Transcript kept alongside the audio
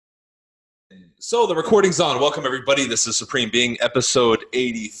So the recording's on. Welcome everybody. This is Supreme Being, episode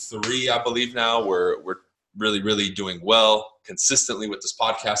 83, I believe now. We're really doing well consistently with this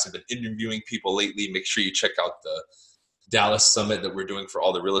podcast. I've been interviewing people lately. Make sure you check out the Dallas Summit that we're doing for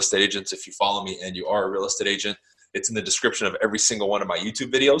all the real estate agents. If you follow me and you are a real estate agent, it's in the description of every single one of my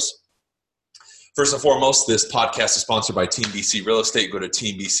YouTube videos. First and foremost, this podcast is sponsored by Team BC Real Estate. Go to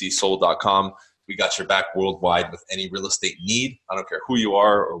teambcsold.com. We got your back worldwide with any real estate need. I don't care who you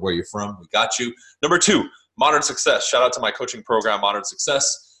are or where you're from. We got you. Number two, Modern Success. Shout out to my coaching program, Modern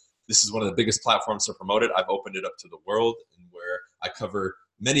Success. This is one of the biggest platforms to promote it. I've opened it up to the world, and where I cover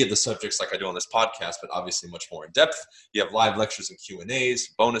many of the subjects like I do on this podcast, but obviously much more in depth. You have live lectures and Q&As,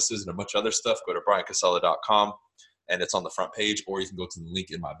 bonuses, and a bunch of other stuff. Go to briancasella.com, and it's on the front page, or you can go to the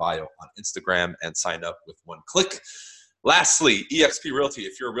link in my bio on Instagram and sign up with one click. Lastly, eXp Realty.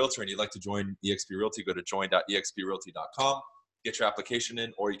 If you're a realtor and you'd like to join eXp Realty, go to join.exprealty.com. Get your application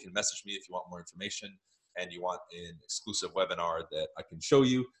in, or you can message me if you want more information and you want an exclusive webinar that I can show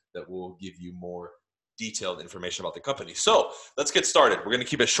you that will give you more detailed information about the company. So let's get started. We're going to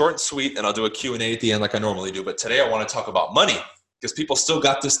keep it short and sweet, and I'll do a Q&A at the end like I normally do. But today I want to talk about money because people still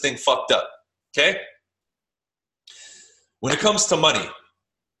got this thing fucked up, okay? When it comes to money,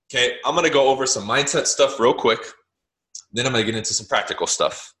 okay, I'm going to go over some mindset stuff real quick. Then I'm going to get into some practical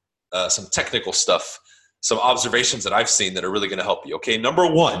stuff, some technical stuff, some observations that I've seen that are really going to help you. Okay, number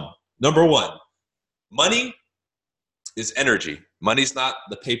one, money is energy. Money's not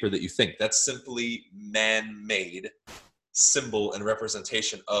the paper that you think. That's simply man-made symbol and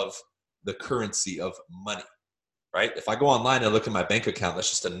representation of the currency of money, right? If I go online and look at my bank account, that's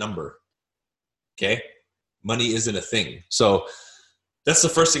just a number, okay? Money isn't a thing. So that's the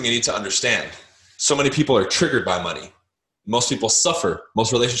first thing you need to understand. So many people are triggered by money. Most people suffer.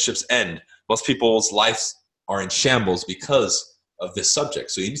 Most relationships end. Most people's lives are in shambles because of this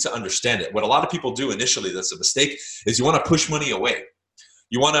subject. So you need to understand it. What a lot of people do initially that's a mistake is you want to push money away.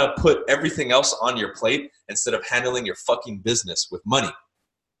 You want to put everything else on your plate instead of handling your fucking business with money.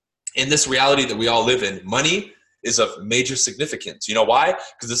 In this reality that we all live in, money is of major significance. You know why?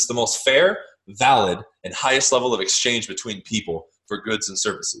 Because it's the most fair, valid, and highest level of exchange between people for goods and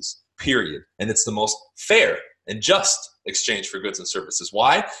services, period. And it's the most fair and just exchange for goods and services.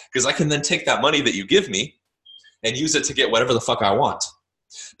 Why? Because I can then take that money that you give me and use it to get whatever the fuck I want.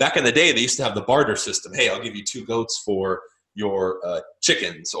 Back in the day, they used to have the barter system. Hey, I'll give you 2 goats for your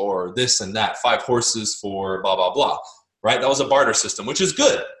chickens, or this and that, 5 horses for blah, blah, blah, right? That was a barter system, which is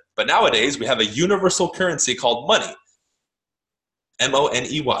good. But nowadays, we have a universal currency called money,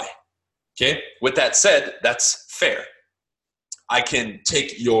 M-O-N-E-Y, okay? With that said, that's fair. I can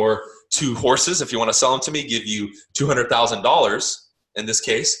take your 2 horses, if you want to sell them to me, give you $200,000 in this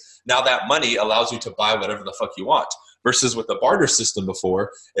case. Now that money allows you to buy whatever the fuck you want. Versus with the barter system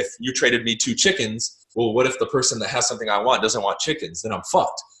before, if you traded me 2 chickens, well, what if the person that has something I want doesn't want chickens? Then I'm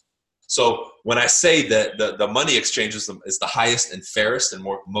fucked. So when I say that the money exchange is the highest and fairest and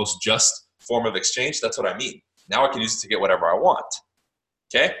most just form of exchange, that's what I mean. Now I can use it to get whatever I want,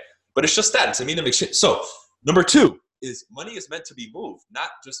 okay? But it's just that. It's a mean of exchange. So number 2 is money is meant to be moved, not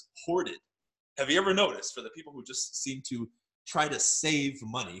just hoarded. Have you ever noticed, for the people who just seem to try to save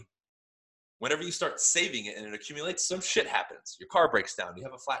money, whenever you start saving it and it accumulates, some shit happens. Your car breaks down, you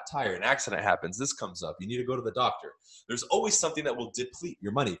have a flat tire, an accident happens, this comes up, you need to go to the doctor. There's always something that will deplete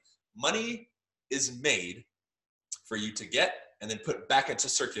your money. Money is made for you to get and then put back into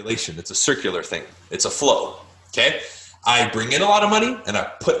circulation. It's a circular thing. It's a flow, okay? I bring in a lot of money and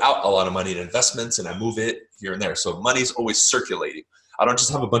I put out a lot of money in investments and I move it here and there. So money's always circulating. I don't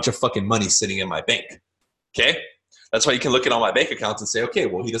just have a bunch of fucking money sitting in my bank, okay? That's why you can look at all my bank accounts and say, okay,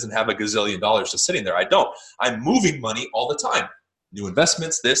 well, he doesn't have a gazillion dollars just sitting there. I don't. I'm moving money all the time. New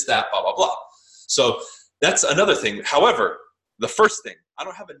investments, this, that, blah, blah, blah. So that's another thing. However, the first thing, I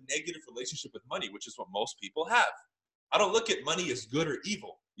don't have a negative relationship with money, which is what most people have. I don't look at money as good or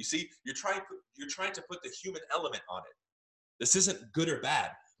evil. You see, you're trying to put the human element on it. This isn't good or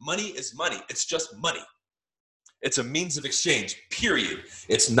bad. Money is money. It's just money. It's a means of exchange, period.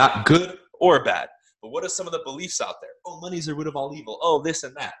 It's not good or bad. But what are some of the beliefs out there? Oh, money's the root of all evil. Oh, this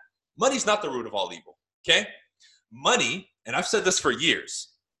and that. Money's not the root of all evil, okay? Money, and I've said this for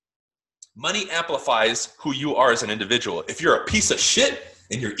years, money amplifies who you are as an individual. If you're a piece of shit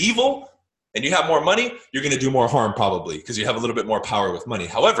and you're evil and you have more money, you're going to do more harm probably because you have a little bit more power with money.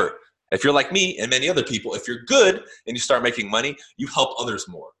 However, if you're like me and many other people, if you're good and you start making money, you help others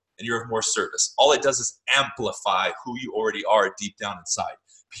more and you're of more service. All it does is amplify who you already are deep down inside,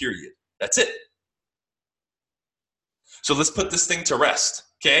 period. That's it. So let's put this thing to rest.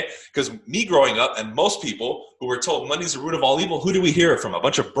 Okay? Because me growing up and most people who were told money's the root of all evil, who do we hear it from? A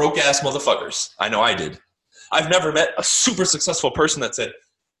bunch of broke-ass motherfuckers. I know I did. I've never met a super successful person that said,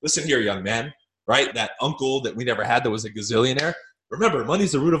 listen here, young man, right? That uncle that we never had that was a gazillionaire. Remember,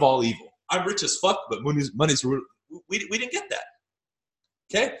 money's the root of all evil. I'm rich as fuck, but money's the root. We didn't get that.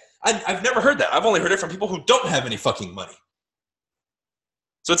 Okay? I've never heard that. I've only heard it from people who don't have any fucking money.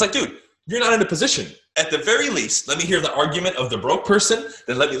 So it's like, dude, you're not in a position. At the very least, let me hear the argument of the broke person,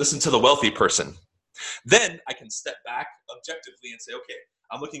 then let me listen to the wealthy person. Then I can step back objectively and say, okay,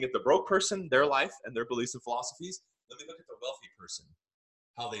 I'm looking at the broke person, their life, and their beliefs and philosophies. Let me look at the wealthy person,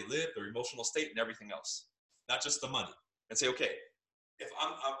 how they live, their emotional state, and everything else. Not just the money. And say, okay, if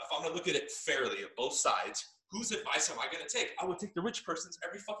I'm going to look at it fairly at both sides, whose advice am I going to take? I would take the rich person's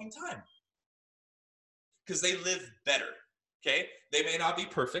every fucking time. Because they live better, okay? They may not be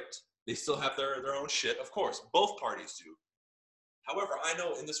perfect. They still have their own shit, of course. Both parties do. However, I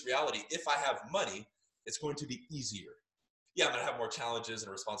know in this reality, if I have money, it's going to be easier. Yeah, I'm going to have more challenges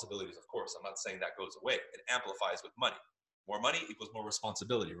and responsibilities, of course. I'm not saying that goes away. It amplifies with money. More money equals more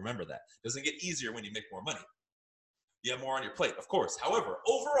responsibility. Remember that. It doesn't get easier when you make more money. You have more on your plate, of course. However,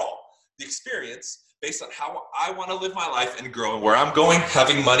 overall, the experience based on how I want to live my life and grow and where I'm going,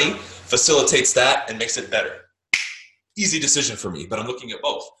 having money facilitates that and makes it better. Easy decision for me, but I'm looking at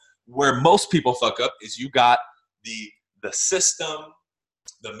both. Where most people fuck up is you got the system,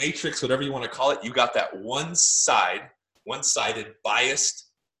 the matrix, whatever you want to call it, you got that one-sided, biased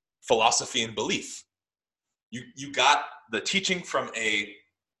philosophy and belief. You got the teaching from a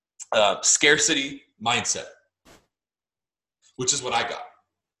scarcity mindset, which is what I got.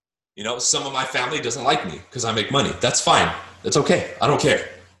 You know, some of my family doesn't like me because I make money. That's fine. That's okay. I don't care.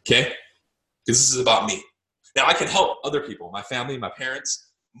 Okay? Because this is about me. Now, I can help other people, my family, my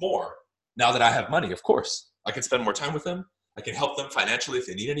parents, more now that I have money, of course. I can spend more time with them. I can help them financially if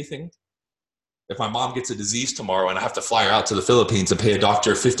they need anything. If my mom gets a disease tomorrow and I have to fly her out to the Philippines and pay a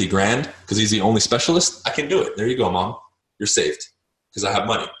doctor 50 grand because he's the only specialist, I can do it. There you go, Mom. You're saved because I have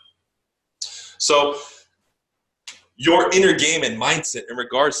money. So your inner game and mindset in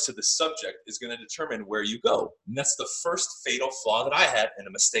regards to the subject is going to determine where you go. And that's the first fatal flaw that I had and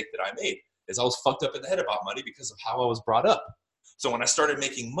a mistake that I made is I was fucked up in the head about money because of how I was brought up. So when I started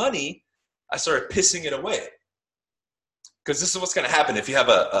making money, I started pissing it away. Because this is what's going to happen if you have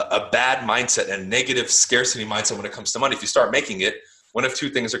a bad mindset and a negative scarcity mindset when it comes to money. If you start making it, one of two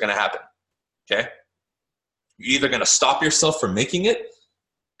things are going to happen. Okay? You're either going to stop yourself from making it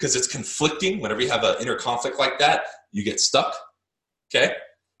because it's conflicting. Whenever you have an inner conflict like that, you get stuck. Okay?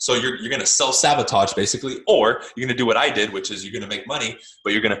 So you're going to self-sabotage basically, or you're going to do what I did, which is you're going to make money,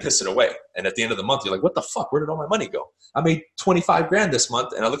 but you're going to piss it away. And at the end of the month, you're like, what the fuck? Where did all my money go? I made 25 grand this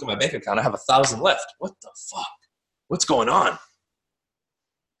month and I look at my bank account, I have 1,000 left. What the fuck? What's going on?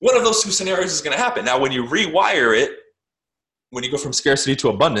 One of those two scenarios is going to happen. Now, when you rewire it, when you go from scarcity to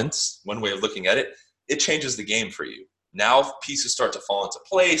abundance, one way of looking at it, it changes the game for you. Now pieces start to fall into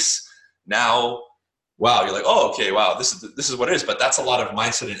place. Now, wow, you're like, oh, okay, wow, this is what it is. But that's a lot of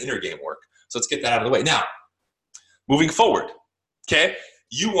mindset and inner game work. So let's get that out of the way. Now, moving forward, okay,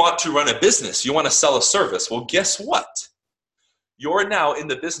 you want to run a business. You want to sell a service. Well, guess what? You're now in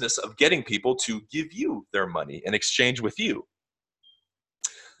the business of getting people to give you their money in exchange with you.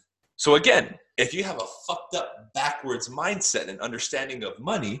 So again, if you have a fucked up backwards mindset and understanding of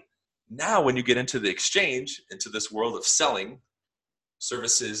money, now when you get into the exchange, into this world of selling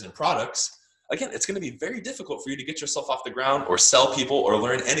services and products, again, it's going to be very difficult for you to get yourself off the ground or sell people or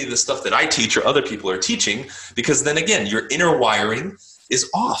learn any of the stuff that I teach or other people are teaching, because then again, your inner wiring is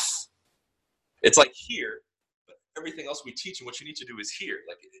off. It's like here. Everything else we teach and what you need to do is here,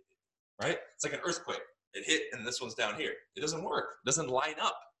 like, right? It's like an earthquake. It hit and this one's down here. It doesn't work. It doesn't line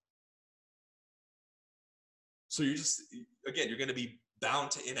up. So you're just, again, you're going to be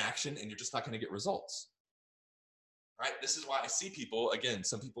bound to inaction and you're just not going to get results, right? This is why I see people, again,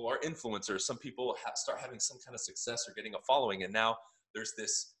 some people are influencers. Some people start having some kind of success or getting a following. And now there's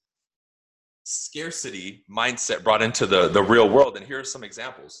this scarcity mindset brought into the real world. And here are some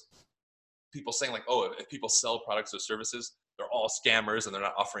examples. People saying like, oh, if people sell products or services, they're all scammers and they're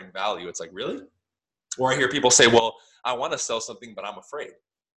not offering value. It's like, really? Or I hear people say, well, I want to sell something, but I'm afraid.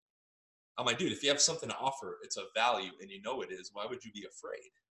 I'm like, dude, if you have something to offer, it's of value and you know it is, why would you be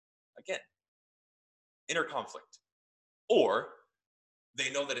afraid? Again, inner conflict. Or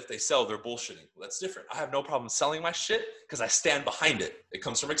they know that if they sell, they're bullshitting. Well, that's different. I have no problem selling my shit because I stand behind it. It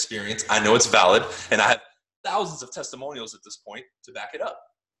comes from experience. I know it's valid. And I have thousands of testimonials at this point to back it up.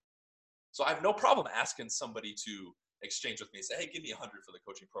 So I have no problem asking somebody to exchange with me and say, hey, give me 100 for the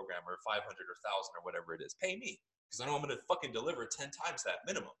coaching program or 500 or 1,000 or whatever it is. Pay me because I know I'm going to fucking deliver 10 times that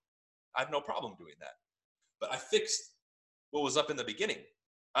minimum. I have no problem doing that. But I fixed what was up in the beginning.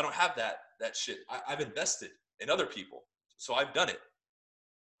 I don't have that shit. I've invested in other people. So I've done it.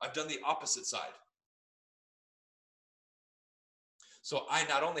 I've done the opposite side. So I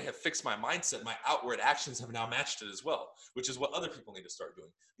not only have fixed my mindset, my outward actions have now matched it as well, which is what other people need to start doing.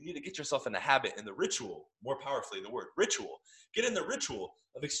 You need to get yourself in the habit, in the ritual, more powerfully, the word ritual. Get in the ritual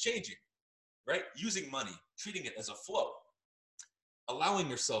of exchanging, right? Using money, treating it as a flow, allowing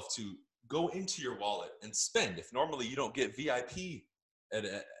yourself to go into your wallet and spend. If normally you don't get VIP at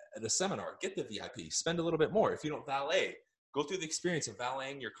a seminar, get the VIP, spend a little bit more. If you don't valet, go through the experience of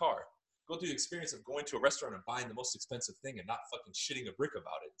valeting your car. Go through the experience of going to a restaurant and buying the most expensive thing and not fucking shitting a brick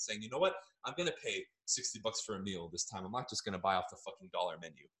about it and saying, you know what, I'm going to pay $60 for a meal this time. I'm not just going to buy off the fucking dollar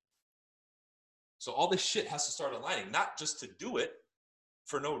menu. So all this shit has to start aligning, not just to do it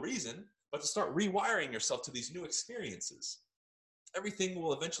for no reason, but to start rewiring yourself to these new experiences. Everything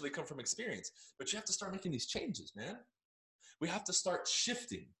will eventually come from experience, but you have to start making these changes, man. We have to start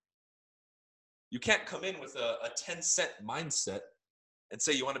shifting. You can't come in with a 10-cent mindset and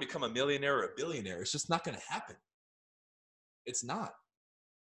say you want to become a millionaire or a billionaire. It's just not going to happen. It's not.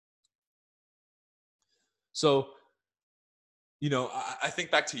 So, you know, I think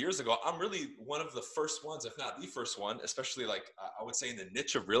back to years ago, I'm really one of the first ones, if not the first one, especially like I would say in the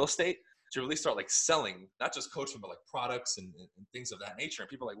niche of real estate, to really start like selling, not just coaching, but like products and things of that nature. And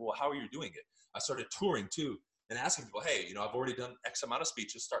people are like, well, how are you doing it? I started touring too and asking people, hey, you know, I've already done X amount of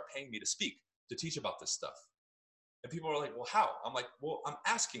speeches, start paying me to speak, to teach about this stuff. And people are like, well, how? I'm like, well, I'm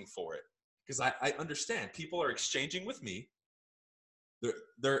asking for it because I understand people are exchanging with me.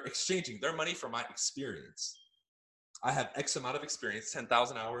 They're exchanging their money for my experience. I have X amount of experience,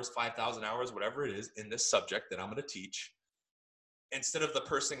 10,000 hours, 5,000 hours, whatever it is in this subject that I'm going to teach. Instead of the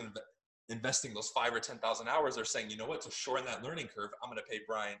person investing those 5,000 or 10,000 hours, they're saying, you know what, to shorten that learning curve, I'm going to pay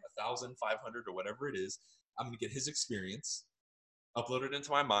Brian 1,500 or whatever it is. I'm going to get his experience, upload it into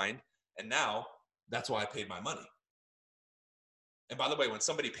my mind. And now that's why I paid my money. And by the way, when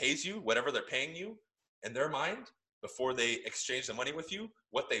somebody pays you, whatever they're paying you, in their mind, before they exchange the money with you,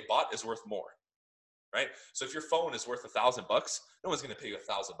 what they bought is worth more, right? So if your phone is worth $1,000, no one's going to pay you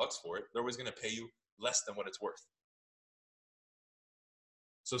 $1,000 for it. They're always going to pay you less than what it's worth.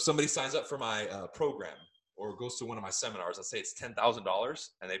 So if somebody signs up for my program or goes to one of my seminars, let's say it's $10,000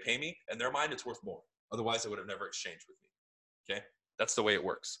 and they pay me, in their mind, it's worth more. Otherwise, they would have never exchanged with me, okay? That's the way it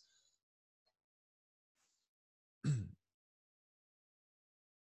works.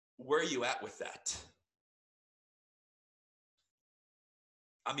 Where are you at with that?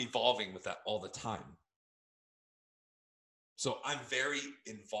 I'm evolving with that all the time. So I'm very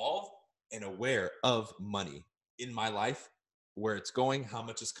involved and aware of money in my life, where it's going, how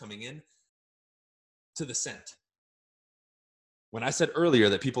much is coming in, to the cent. When I said earlier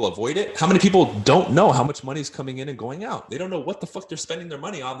that people avoid it, how many people don't know how much money is coming in and going out? They don't know what the fuck they're spending their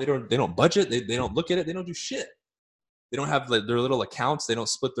money on. They don't budget. They don't look at it. They don't do shit. They don't have their little accounts. They don't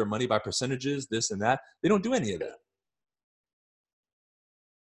split their money by percentages, this and that. They don't do any of that.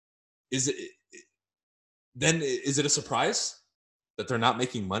 Is it a surprise that they're not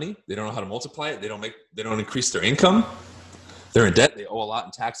making money? They don't know how to multiply it. They don't increase their income. They're in debt. They owe a lot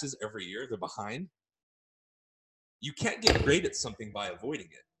in taxes every year. They're behind. You can't get great at something by avoiding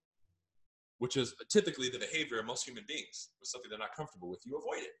it, which is typically the behavior of most human beings. With something they're not comfortable with, you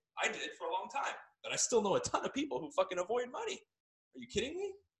avoid it. I did it for a long time, but I still know a ton of people who fucking avoid money. Are you kidding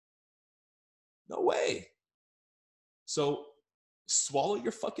me? No way. So swallow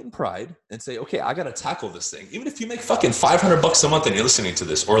your fucking pride and say, okay, I got to tackle this thing. Even if you make fucking $500 a month and you're listening to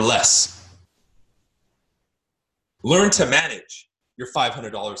this or less, learn to manage your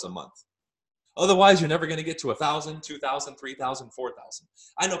 $500 a month. Otherwise, you're never going to get to 1,000, 2,000, 3,000, 4,000.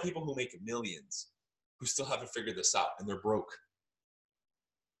 I know people who make millions who still haven't figured this out and they're broke.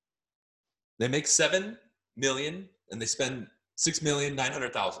 They make 7 million and they spend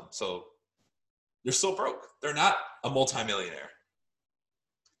 6,900,000. So they're still broke. They're not a multimillionaire.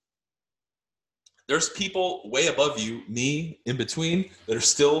 There's people way above you, me, in between, that are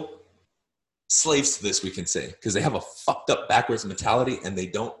still slaves to this, we can say, because they have a fucked up backwards mentality and they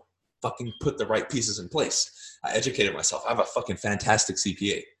don't fucking put the right pieces in place. I educated myself. I have a fucking fantastic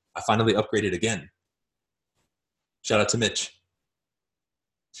CPA. I finally upgraded again. Shout out to Mitch.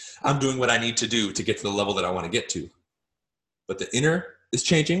 I'm doing what I need to do to get to the level that I want to get to. But the inner is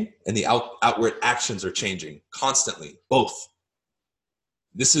changing and the outward actions are changing constantly, both.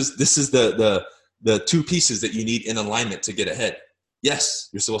 This is the two pieces that you need in alignment to get ahead. Yes,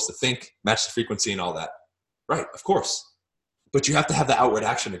 you're supposed to think, match the frequency and all that. Right, of course. But you have to have the outward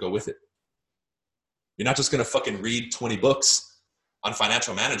action to go with it. You're not just going to fucking read 20 books on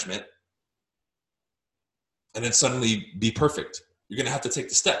financial management and then suddenly be perfect. You're going to have to take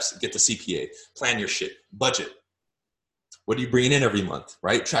the steps, get the CPA, plan your shit, budget. What are you bringing in every month,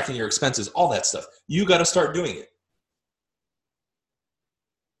 right? Tracking your expenses, all that stuff. You got to start doing it.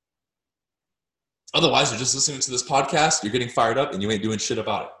 Otherwise, you're just listening to this podcast, you're getting fired up, and you ain't doing shit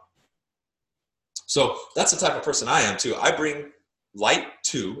about it. So that's the type of person I am too. I bring light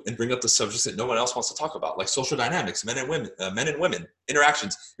to and bring up the subjects that no one else wants to talk about, like social dynamics, men and women,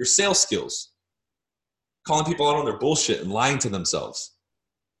 interactions, your sales skills, calling people out on their bullshit and lying to themselves,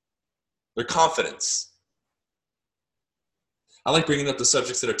 their confidence. I like bringing up the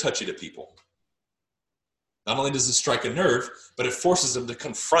subjects that are touchy to people. Not only does it strike a nerve, but it forces them to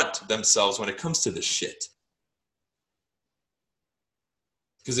confront themselves when it comes to this shit.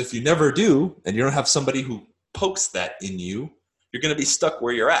 Because if you never do, and you don't have somebody who pokes that in you, you're going to be stuck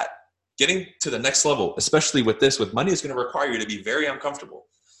where you're at. Getting to the next level, especially with this, with money, is going to require you to be very uncomfortable.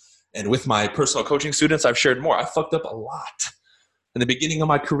 And with my personal coaching students, I've shared more. I fucked up a lot. In the beginning of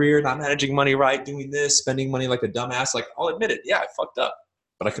my career, not managing money right, doing this, spending money like a dumbass. Like, I'll admit it. Yeah, I fucked up.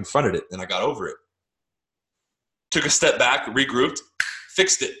 But I confronted it, and I got over it. Took a step back, regrouped,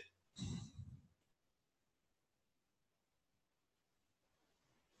 fixed it.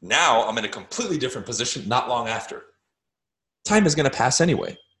 Now I'm in a completely different position not long after. Time is going to pass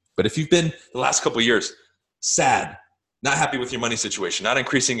anyway. But if you've been the last couple of years sad, not happy with your money situation, not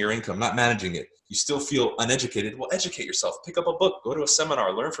increasing your income, not managing it, you still feel uneducated, well, educate yourself. Pick up a book, go to a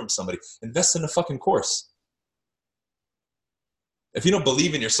seminar, learn from somebody, invest in a fucking course. If you don't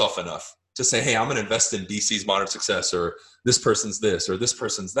believe in yourself enough to say, hey, I'm going to invest in DC's Modern Success, or this person's this, or this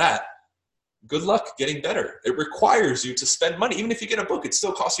person's that, good luck getting better. It requires you to spend money. Even if you get a book, it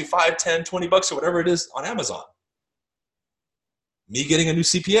still costs you $5, $10, $20 or whatever it is on Amazon. Me getting a new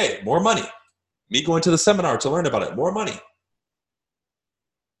CPA, more money. Me going to the seminar to learn about it, more money.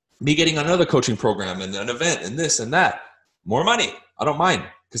 Me getting another coaching program and an event and this and that, more money. I don't mind,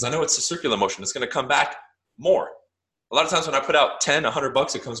 because I know it's a circular motion. It's going to come back more. A lot of times when I put out 10,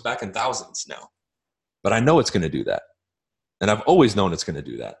 $100, it comes back in thousands now. But I know it's going to do that. And I've always known it's going to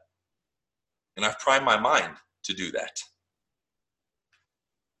do that. And I've primed my mind to do that.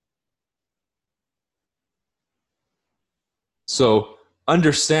 So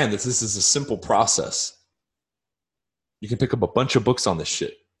understand that this is a simple process. You can pick up a bunch of books on this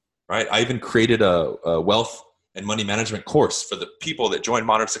shit, right? I even created a wealth and money management course for the people that joined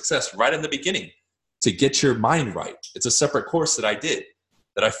Modern Success right in the beginning to get your mind right. It's a separate course that I did,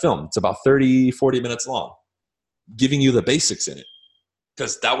 that I filmed. It's about 30, 40 minutes long, giving you the basics in it.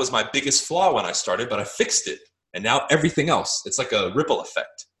 Because that was my biggest flaw when I started, but I fixed it. And now everything else, it's like a ripple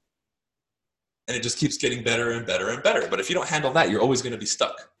effect. And it just keeps getting better and better and better. But if you don't handle that, you're always going to be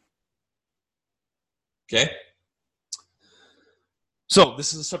stuck. Okay? So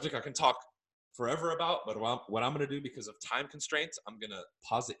this is a subject I can talk forever about, but what I'm going to do, because of time constraints, I'm going to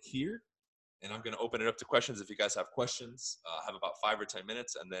pause it here, and I'm going to open it up to questions. If you guys have questions, I have about 5 or 10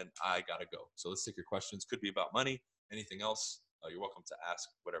 minutes, and then I got to go. So let's take your questions. Could be about money, anything else. You're welcome to ask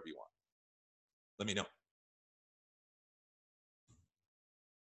whatever you want. Let me know.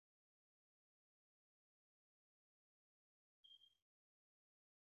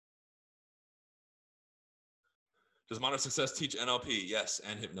 Does Modern Success teach NLP? Yes,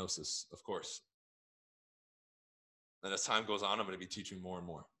 and hypnosis, of course. And as time goes on, I'm going to be teaching more and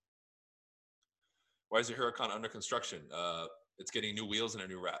more. Why is your Huracan under construction? It's getting new wheels and a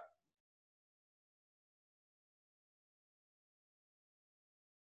new wrap.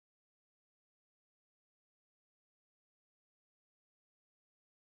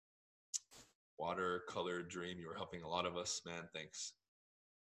 Watercolor Dream, you were helping a lot of us, man. Thanks.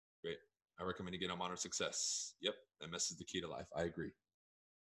 Great. I recommend you get on Modern Success. Yep, MS is the key to life. I agree.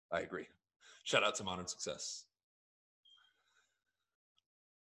 Shout out to Modern Success.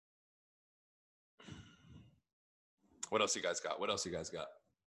 What else you guys got?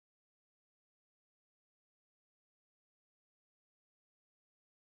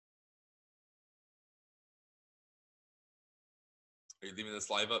 Are you leaving this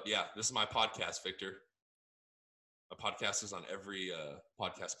live up? Yeah, this is my podcast, Victor. My podcast is on every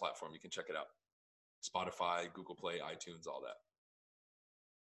podcast platform. You can check it out. Spotify, Google Play, iTunes, all that.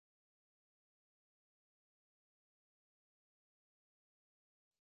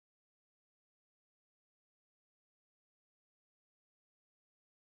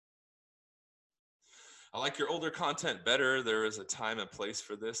 I like your older content better. There is a time and place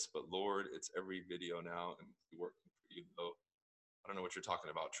for this, but Lord, it's every video now and working for you though. I don't know what you're talking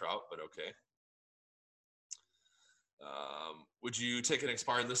about, Trout, but okay. Would you take an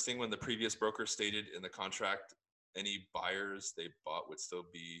expired listing when the previous broker stated in the contract any buyers they bought would still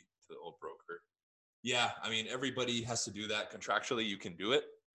be to the old broker? Yeah, I mean, everybody has to do that contractually. You can do it,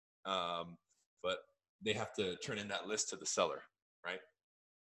 but they have to turn in that list to the seller, right?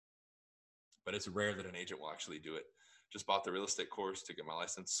 But it's rare that an agent will actually do it. Just bought the real estate course to get my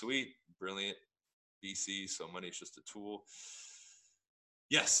license. Sweet, brilliant, BC. So money is just a tool.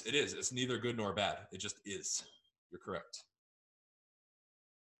 Yes, it is. It's neither good nor bad. It just is. You're correct.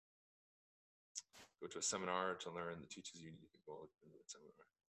 Go to a seminar to learn that teaches you need to go to the seminar.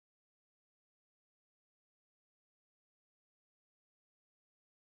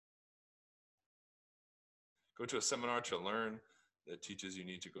 Go to a seminar to learn that teaches you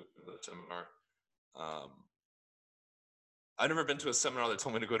need to go to the seminar. I've never been to a seminar that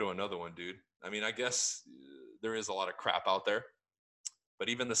told me to go to another one, dude. I mean, I guess there is a lot of crap out there, but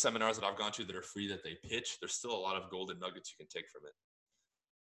even the seminars that I've gone to that are free that they pitch, there's still a lot of golden nuggets you can take from it.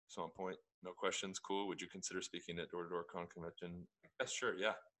 So on point, no questions, cool. Would you consider speaking at Door-to-Door Con Convention? Yes, sure,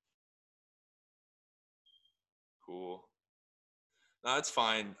 yeah. Cool. No, it's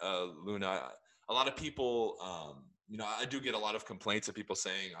fine, Luna. A lot of people, you know, I do get a lot of complaints of people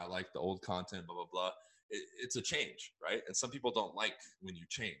saying, I like the old content, blah, blah, blah. It's a change, right? And some people don't like when you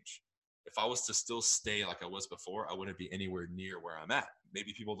change. If I was to still stay like I was before, I wouldn't be anywhere near where I'm at.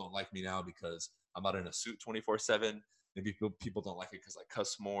 Maybe people don't like me now because I'm not in a suit 24/7. Maybe people don't like it because I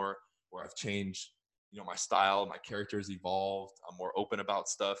cuss more, or I've changed, you know, my style, my character's evolved. I'm more open about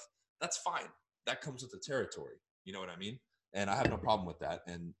stuff. That's fine. That comes with the territory. You know what I mean? And I have no problem with that.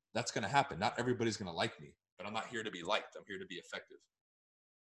 And that's going to happen. Not everybody's going to like me, but I'm not here to be liked. I'm here to be effective.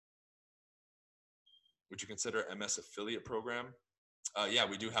 Would you consider MS affiliate program? Yeah,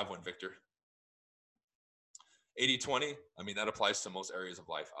 we do have one, Victor. 80-20. I mean, that applies to most areas of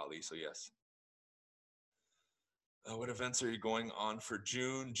life, Ali. So yes. What events are you going on for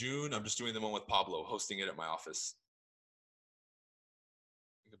June? June, I'm just doing the one with Pablo, hosting it at my office.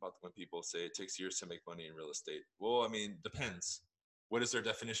 Think about when people say it takes years to make money in real estate. Well, I mean, depends. What is their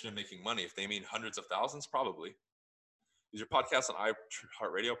definition of making money? If they mean hundreds of thousands, probably. Is your podcast on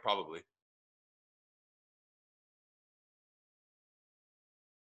iHeartRadio? Probably.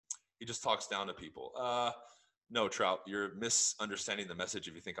 He just talks down to people. No, Trout, you're misunderstanding the message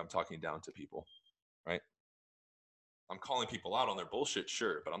if you think I'm talking down to people, right? I'm calling people out on their bullshit,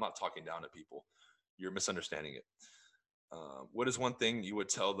 sure, but I'm not talking down to people. You're misunderstanding it. What is one thing you would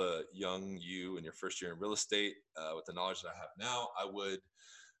tell the young you in your first year in real estate with the knowledge that I have now? I would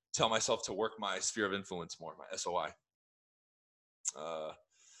tell myself to work my sphere of influence more, my SOI.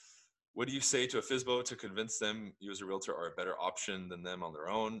 What do you say to a FSBO to convince them you as a realtor are a better option than them on their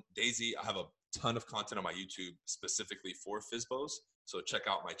own? Daisy, I have a ton of content on my YouTube specifically for FSBOs. So check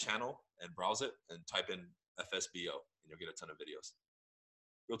out my channel and browse it and type in FSBO and you'll get a ton of videos.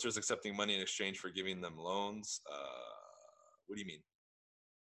 Realtors accepting money in exchange for giving them loans. What do you mean?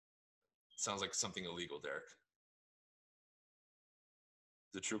 Sounds like something illegal, Derek.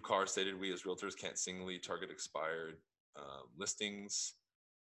 The true car stated we as realtors can't singly target expired listings.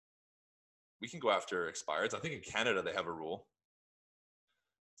 We can go after expireds. I think in Canada they have a rule.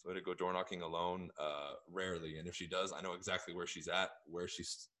 So to go door knocking alone, rarely. And if she does, I know exactly where she's at, where she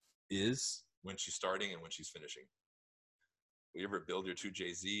is, when she's starting, and when she's finishing. Will you ever build your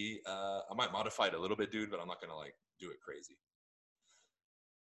 2JZ? I might modify it a little bit, dude, but I'm not gonna like do it crazy.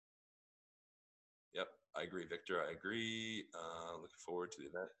 Yep, I agree, Victor. I agree. Looking forward to the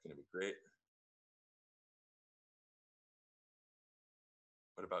event. It's gonna be great.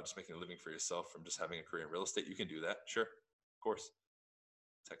 What about just making a living for yourself from just having a career in real estate? You can do that, sure, of course.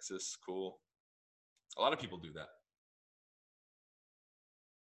 Texas, cool. A lot of people do that.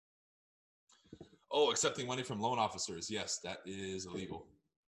 Oh, accepting money from loan officers. Yes, that is illegal.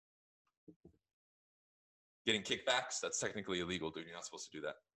 Getting kickbacks, that's technically illegal, dude. You're not supposed to do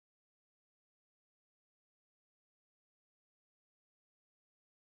that.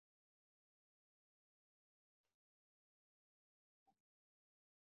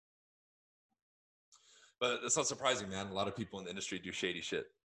 But that's not surprising, man. A lot of people in the industry do shady shit.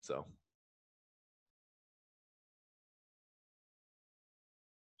 So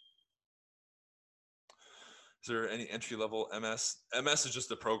is there any entry level MS? MS is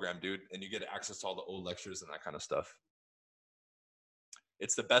just a program, dude, and you get access to all the old lectures and that kind of stuff.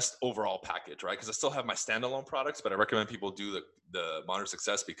 It's the best overall package, right? Because I still have my standalone products, but I recommend people do the Modern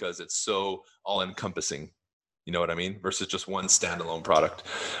Success because it's so all encompassing. You know what I mean? Versus just one standalone product.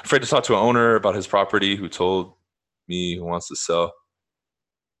 Afraid to talk to an owner about his property who told me who wants to sell.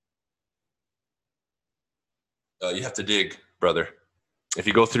 You have to dig, brother. If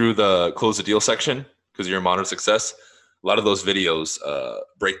you go through the close the deal section, because you're in Modern Success, A lot of those videos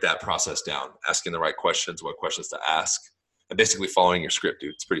break that process down, asking the right questions, what questions to ask, and basically following your script,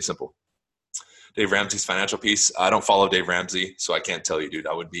 dude. It's pretty simple. Dave Ramsey's financial piece. I don't follow Dave Ramsey, so I can't tell you, dude.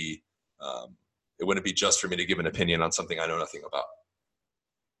 I would be, it wouldn't be just for me to give an opinion on something I know nothing about.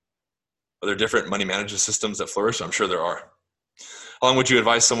 Are there different money management systems that flourish? I'm sure there are. How long would you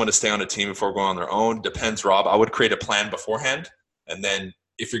advise someone to stay on a team before going on their own? Depends, Rob. I would create a plan beforehand, and then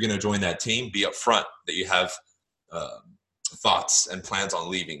if you're going to join that team, be upfront that you have thoughts and plans on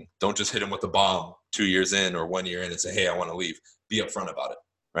leaving. Don't just hit them with a bomb 2 years in or 1 year in and say, hey, I want to leave. Be upfront about it,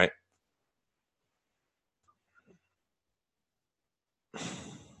 right?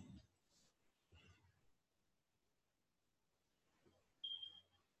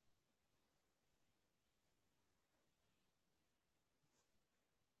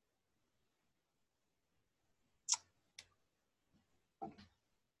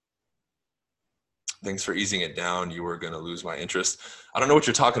 Thanks for easing it down. You were going to lose my interest. I don't know what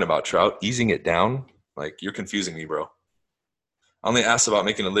you're talking about, Trout. Easing it down? Like, you're confusing me, bro. I only asked about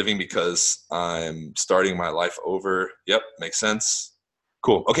making a living because I'm starting my life over. Yep, makes sense.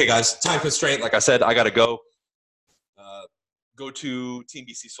 Cool. Okay, guys, time constraint. Like I said, I got to go. Go to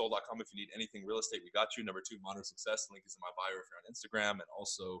teambcsoul.com if you need anything real estate. We got you. Number 2, Modern Success. The link is in my bio if you're on Instagram, and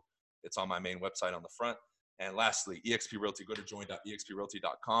also it's on my main website on the front. And lastly, eXp Realty. Go to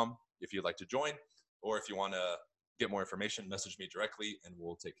join.exprealty.com if you'd like to join, or if you want to get more information, message me directly, and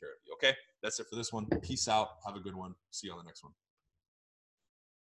we'll take care of you. Okay, that's it for this one. Peace out. Have a good one. See you on the next one.